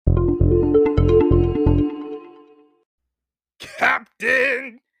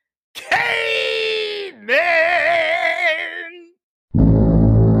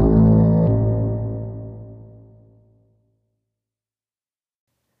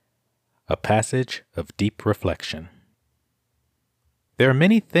A passage of deep reflection. There are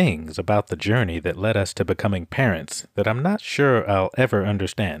many things about the journey that led us to becoming parents that I'm not sure I'll ever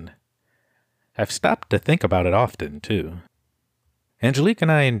understand. I've stopped to think about it often, too. Angelique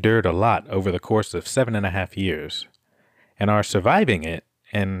and I endured a lot over the course of 7.5 years, and our surviving it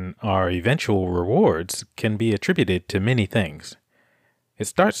and our eventual rewards can be attributed to many things. It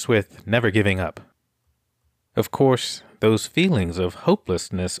starts with never giving up. Of course, those feelings of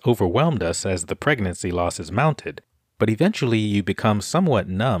hopelessness overwhelmed us as the pregnancy losses mounted, but eventually you become somewhat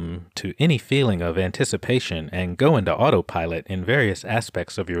numb to any feeling of anticipation and go into autopilot in various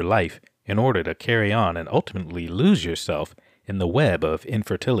aspects of your life in order to carry on and ultimately lose yourself in the web of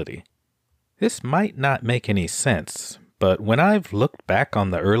infertility. This might not make any sense, but when I've looked back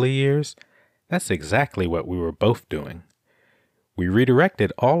on the early years, that's exactly what we were both doing. We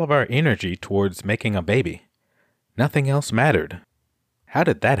redirected all of our energy towards making a baby. Nothing else mattered. How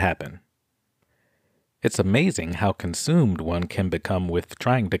did that happen? It's amazing how consumed one can become with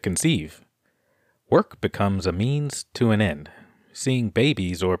trying to conceive. Work becomes a means to an end. Seeing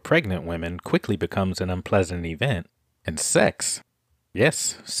babies or pregnant women quickly becomes an unpleasant event. And sex,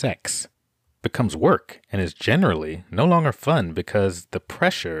 yes, sex, becomes work and is generally no longer fun because the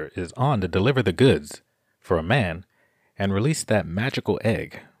pressure is on to deliver the goods for a man and release that magical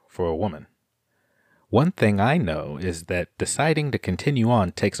egg for a woman. One thing I know is that deciding to continue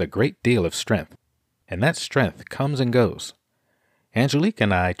on takes a great deal of strength, and that strength comes and goes. Angelique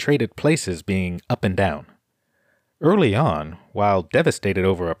and I traded places being up and down. Early on, while devastated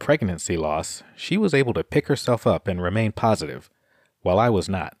over a pregnancy loss, she was able to pick herself up and remain positive, while I was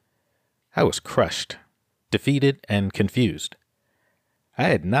not. I was crushed, defeated, and confused. I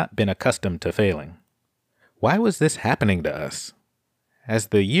had not been accustomed to failing. Why was this happening to us? As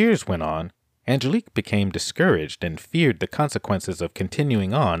the years went on, Angelique became discouraged and feared the consequences of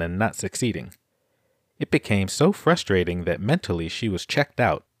continuing on and not succeeding. It became so frustrating that mentally she was checked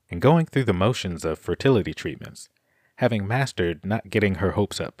out and going through the motions of fertility treatments, having mastered not getting her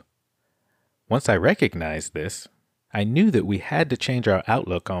hopes up. Once I recognized this, I knew that we had to change our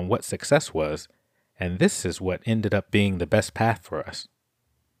outlook on what success was, and this is what ended up being the best path for us.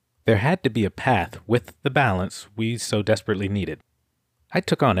 There had to be a path with the balance we so desperately needed. I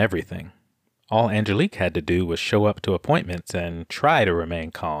took on everything. All Angelique had to do was show up to appointments and try to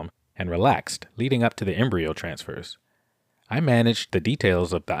remain calm and relaxed leading up to the embryo transfers. I managed the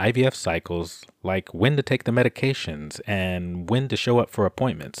details of the IVF cycles, like when to take the medications and when to show up for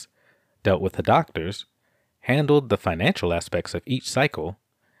appointments, dealt with the doctors, handled the financial aspects of each cycle,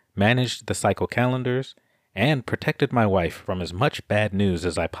 managed the cycle calendars, and protected my wife from as much bad news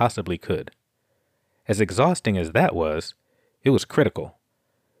as I possibly could. As exhausting as that was, it was critical.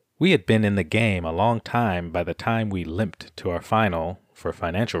 We had been in the game a long time by the time we limped to our final, for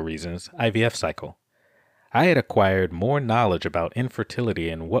financial reasons, IVF cycle. I had acquired more knowledge about infertility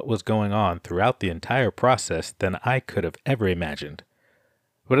and what was going on throughout the entire process than I could have ever imagined.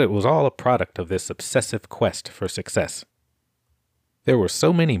 But it was all a product of this obsessive quest for success. There were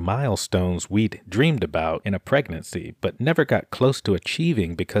so many milestones we'd dreamed about in a pregnancy, but never got close to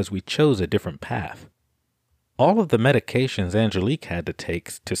achieving because we chose a different path. All of the medications Angelique had to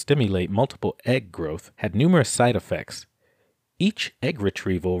take to stimulate multiple egg growth had numerous side effects. Each egg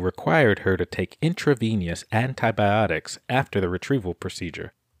retrieval required her to take intravenous antibiotics after the retrieval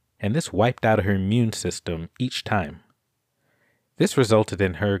procedure, and this wiped out her immune system each time. This resulted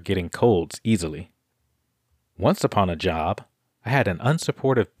in her getting colds easily. Once upon a job, I had an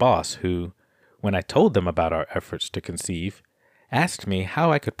unsupportive boss who, when I told them about our efforts to conceive, asked me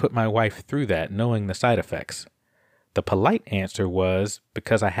how I could put my wife through that knowing the side effects. The polite answer was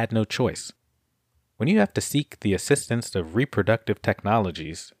because I had no choice. When you have to seek the assistance of reproductive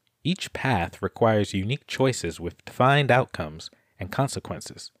technologies, each path requires unique choices with defined outcomes and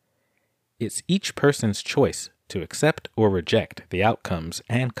consequences. It's each person's choice to accept or reject the outcomes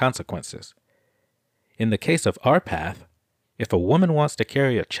and consequences. In the case of our path, if a woman wants to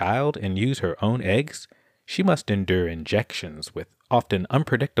carry a child and use her own eggs, she must endure injections with often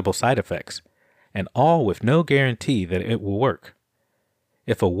unpredictable side effects, and all with no guarantee that it will work.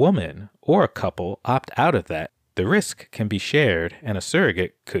 If a woman or a couple opt out of that, the risk can be shared and a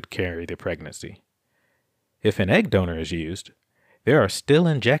surrogate could carry the pregnancy. If an egg donor is used, there are still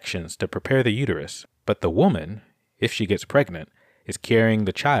injections to prepare the uterus, but the woman, if she gets pregnant, is carrying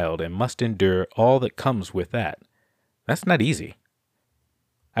the child and must endure all that comes with that. That's not easy.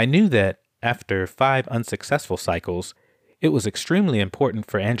 I knew that after 5 unsuccessful cycles, it was extremely important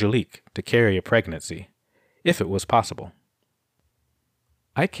for Angelique to carry a pregnancy, if it was possible.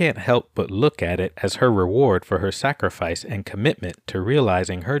 I can't help but look at it as her reward for her sacrifice and commitment to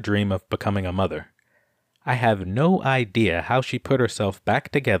realizing her dream of becoming a mother. I have no idea how she put herself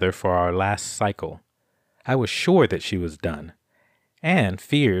back together for our last cycle. I was sure that she was done, and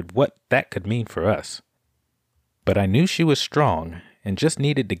feared what that could mean for us. But I knew she was strong and just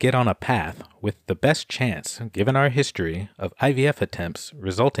needed to get on a path with the best chance, given our history, of IVF attempts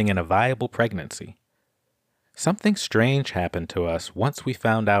resulting in a viable pregnancy. Something strange happened to us once we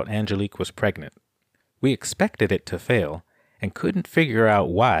found out Angelique was pregnant. We expected it to fail and couldn't figure out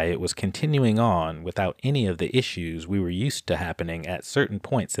why it was continuing on without any of the issues we were used to happening at certain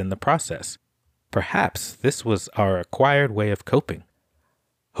points in the process. Perhaps this was our acquired way of coping.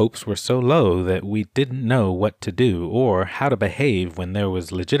 Hopes were so low that we didn't know what to do or how to behave when there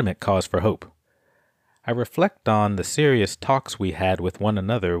was legitimate cause for hope. I reflect on the serious talks we had with one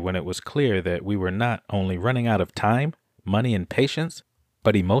another when it was clear that we were not only running out of time, money, and patience,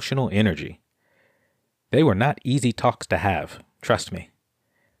 but emotional energy. They were not easy talks to have, trust me.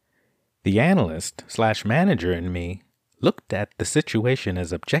 The analyst/manager in me looked at the situation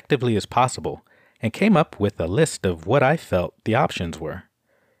as objectively as possible and came up with a list of what I felt the options were.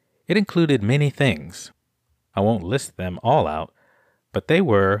 It included many things. I won't list them all out, but they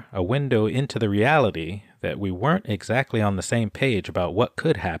were a window into the reality that we weren't exactly on the same page about what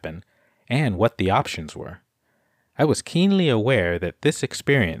could happen and what the options were. I was keenly aware that this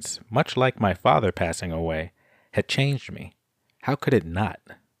experience, much like my father passing away, had changed me. How could it not?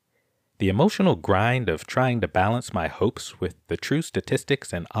 The emotional grind of trying to balance my hopes with the true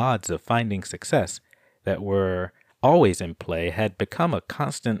statistics and odds of finding success that were always in play had become a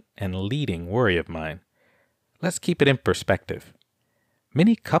constant and leading worry of mine. Let's keep it in perspective.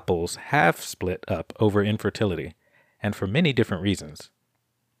 Many couples have split up over infertility, and for many different reasons.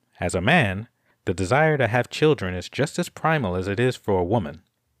 As a man, the desire to have children is just as primal as it is for a woman.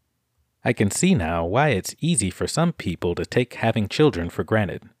 I can see now why it's easy for some people to take having children for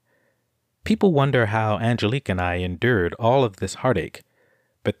granted. People wonder how Angelique and I endured all of this heartache,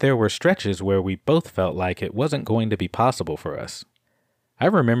 but there were stretches where we both felt like it wasn't going to be possible for us. I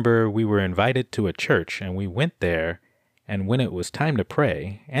remember we were invited to a church and we went there, and when it was time to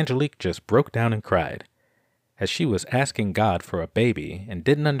pray, Angelique just broke down and cried, as she was asking God for a baby and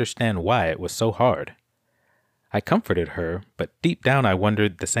didn't understand why it was so hard. I comforted her, but deep down I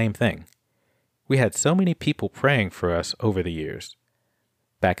wondered the same thing. We had so many people praying for us over the years.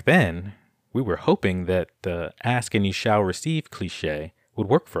 Back then, we were hoping that the ask and you shall receive cliché would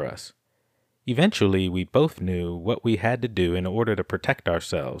work for us. Eventually, we both knew what we had to do in order to protect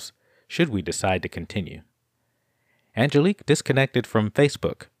ourselves, should we decide to continue. Angelique disconnected from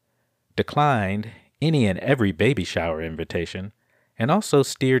Facebook, declined any and every baby shower invitation, and also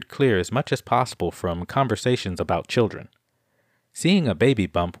steered clear as much as possible from conversations about children. Seeing a baby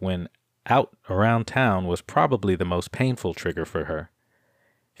bump when out around town was probably the most painful trigger for her.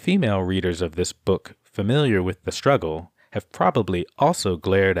 Female readers of this book, familiar with the struggle, have probably also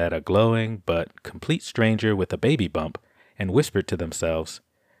glared at a glowing but complete stranger with a baby bump and whispered to themselves,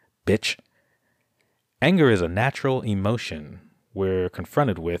 "Bitch." Anger is a natural emotion we're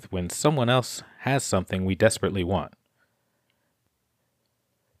confronted with when someone else has something we desperately want.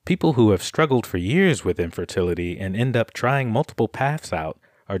 People who have struggled for years with infertility and end up trying multiple paths out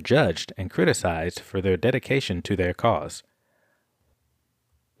are judged and criticized for their dedication to their cause.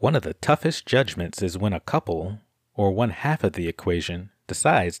 One of the toughest judgments is when a couple, or one half of the equation,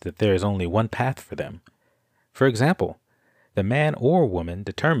 decides that there is only one path for them. For example, the man or woman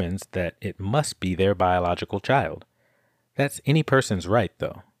determines that it must be their biological child. That's any person's right,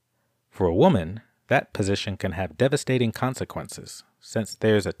 though. For a woman, that position can have devastating consequences, since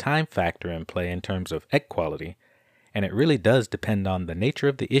there's a time factor in play in terms of egg quality, and it really does depend on the nature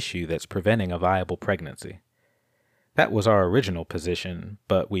of the issue that's preventing a viable pregnancy. That was our original position,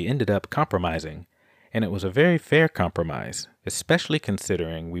 but we ended up compromising, and it was a very fair compromise, especially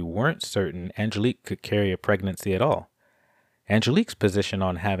considering we weren't certain Angelique could carry a pregnancy at all. Angelique's position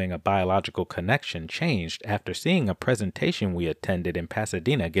on having a biological connection changed after seeing a presentation we attended in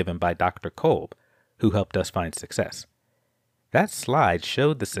Pasadena given by Dr. Kolb, who helped us find success. That slide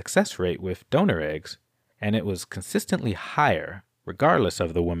showed the success rate with donor eggs, and it was consistently higher, regardless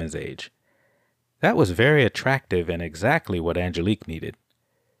of the woman's age. That was very attractive and exactly what Angelique needed.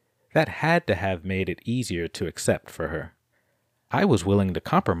 That had to have made it easier to accept for her. I was willing to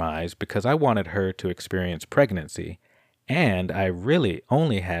compromise because I wanted her to experience pregnancy, and I really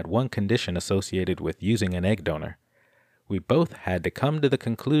only had one condition associated with using an egg donor. We both had to come to the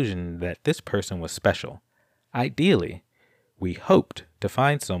conclusion that this person was special. Ideally, we hoped to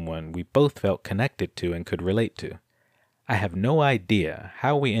find someone we both felt connected to and could relate to. I have no idea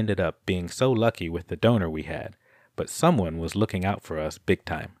how we ended up being so lucky with the donor we had, but someone was looking out for us big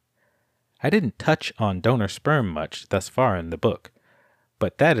time. I didn't touch on donor sperm much thus far in the book,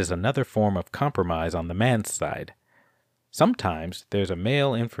 but that is another form of compromise on the man's side. Sometimes there's a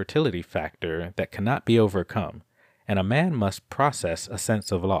male infertility factor that cannot be overcome, and a man must process a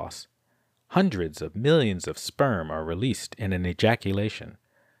sense of loss. Hundreds of millions of sperm are released in an ejaculation,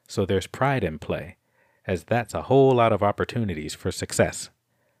 so there's pride in play, as that's a whole lot of opportunities for success.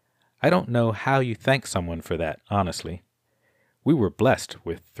 I don't know how you thank someone for that, honestly. We were blessed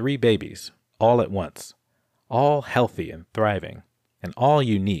with 3 babies, all at once, all healthy and thriving, and all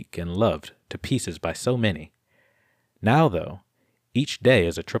unique and loved to pieces by so many. Now, though, each day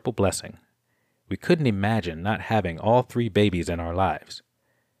is a triple blessing. We couldn't imagine not having all 3 babies in our lives.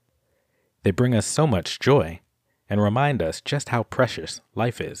 They bring us so much joy and remind us just how precious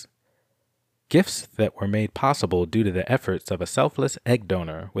life is. Gifts that were made possible due to the efforts of a selfless egg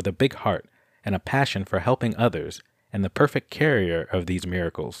donor with a big heart and a passion for helping others, and the perfect carrier of these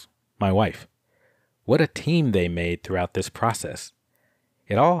miracles, my wife. What a team they made throughout this process.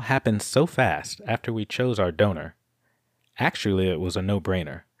 It all happened so fast after we chose our donor. Actually, it was a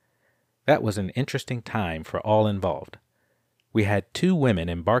no-brainer. That was an interesting time for all involved. We had 2 women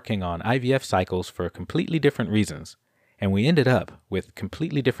embarking on IVF cycles for completely different reasons, and we ended up with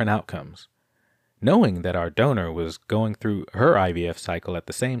completely different outcomes. Knowing that our donor was going through her IVF cycle at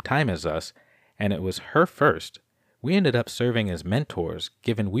the same time as us, and it was her first, we ended up serving as mentors,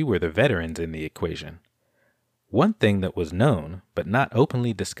 given we were the veterans in the equation. One thing that was known, but not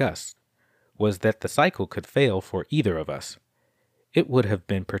openly discussed, was that the cycle could fail for either of us. It would have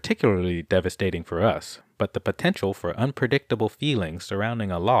been particularly devastating for us, but the potential for unpredictable feelings surrounding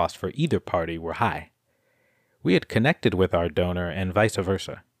a loss for either party were high. We had connected with our donor and vice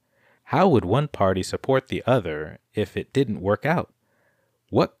versa. How would one party support the other if it didn't work out?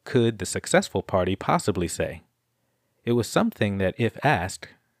 What could the successful party possibly say? It was something that, if asked,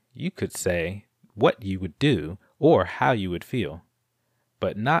 you could say what you would do or how you would feel,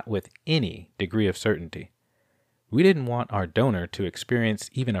 but not with any degree of certainty. We didn't want our donor to experience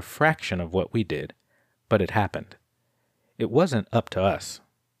even a fraction of what we did, but it happened. It wasn't up to us.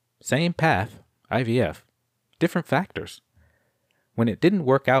 Same path, IVF, different factors. When it didn't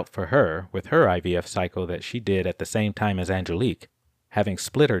work out for her with her IVF cycle that she did at the same time as Angelique, having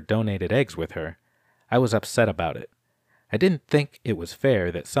split her donated eggs with her, I was upset about it. I didn't think it was fair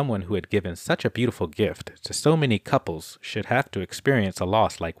that someone who had given such a beautiful gift to so many couples should have to experience a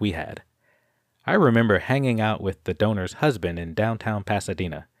loss like we had. I remember hanging out with the donor's husband in downtown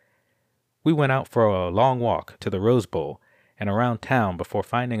Pasadena. We went out for a long walk to the Rose Bowl and around town before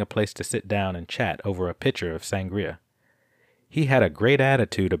finding a place to sit down and chat over a pitcher of sangria. He had a great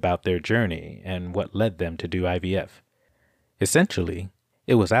attitude about their journey and what led them to do IVF. Essentially,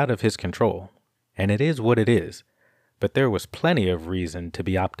 it was out of his control, and it is what it is, but there was plenty of reason to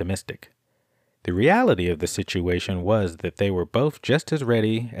be optimistic. The reality of the situation was that they were both just as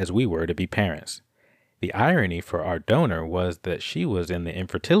ready as we were to be parents. The irony for our donor was that she was in the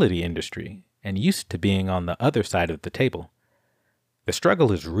infertility industry and used to being on the other side of the table. The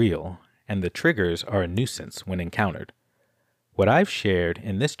struggle is real, and the triggers are a nuisance when encountered. What I've shared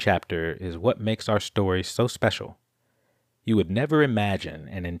in this chapter is what makes our story so special. You would never imagine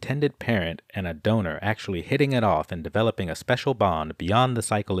an intended parent and a donor actually hitting it off and developing a special bond beyond the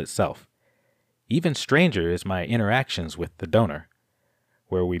cycle itself. Even stranger is my interactions with the donor,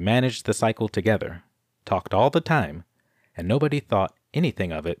 where we managed the cycle together, talked all the time, and nobody thought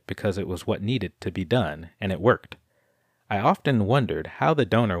anything of it because it was what needed to be done, and it worked. I often wondered how the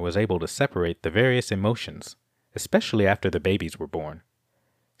donor was able to separate the various emotions, especially after the babies were born.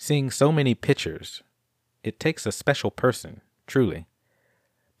 Seeing so many pictures, it takes a special person, truly.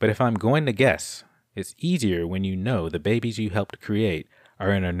 But if I'm going to guess, it's easier when you know the babies you helped create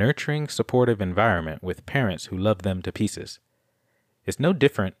are in a nurturing, supportive environment with parents who love them to pieces. It's no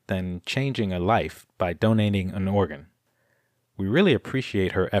different than changing a life by donating an organ. We really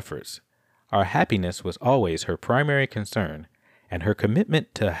appreciate her efforts. Our happiness was always her primary concern, and her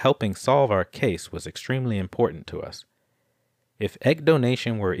commitment to helping solve our case was extremely important to us. If egg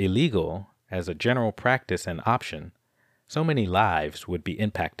donation were illegal as a general practice and option, so many lives would be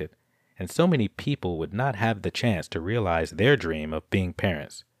impacted, and so many people would not have the chance to realize their dream of being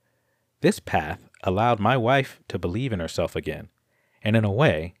parents. This path allowed my wife to believe in herself again, and in a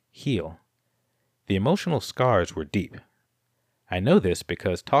way, heal. The emotional scars were deep. I know this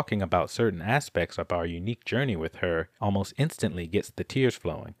because talking about certain aspects of our unique journey with her almost instantly gets the tears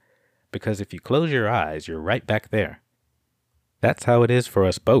flowing, because if you close your eyes, you're right back there. That's how it is for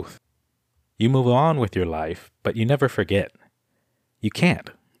us both. You move on with your life, but you never forget. You can't,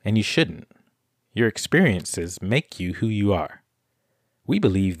 and you shouldn't. Your experiences make you who you are. We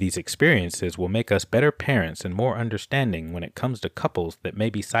believe these experiences will make us better parents and more understanding when it comes to couples that may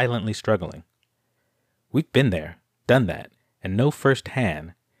be silently struggling. We've been there, done that, and know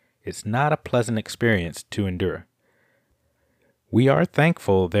firsthand it's not a pleasant experience to endure. We are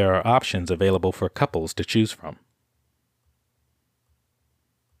thankful there are options available for couples to choose from.